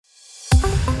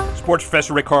Sports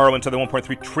Professor Rick Horrow into the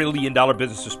 $1.3 trillion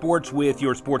business of sports with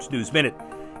your Sports News Minute.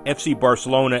 FC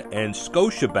Barcelona and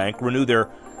Scotiabank renew their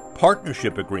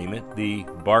partnership agreement. The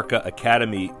Barca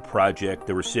Academy project,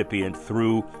 the recipient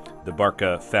through the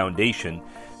Barca Foundation.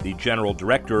 The general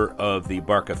director of the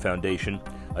Barca Foundation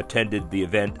attended the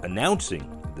event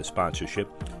announcing the sponsorship.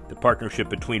 The partnership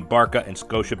between Barca and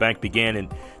Scotiabank began in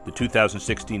the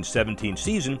 2016-17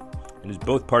 season, and as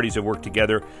both parties have worked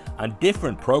together on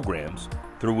different programs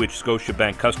through which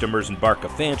Scotiabank customers and Barca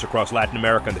fans across Latin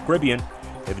America and the Caribbean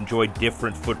have enjoyed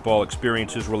different football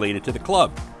experiences related to the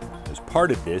club. As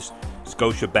part of this,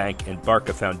 Scotiabank and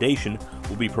Barca Foundation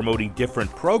will be promoting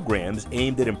different programs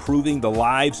aimed at improving the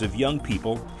lives of young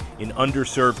people in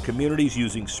underserved communities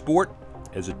using sport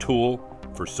as a tool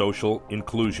for social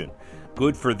inclusion.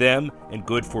 Good for them and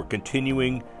good for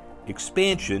continuing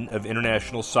expansion of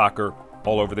international soccer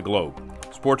all over the globe.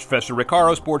 Sports Professor Rick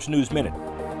Horrow, Sports News Minute.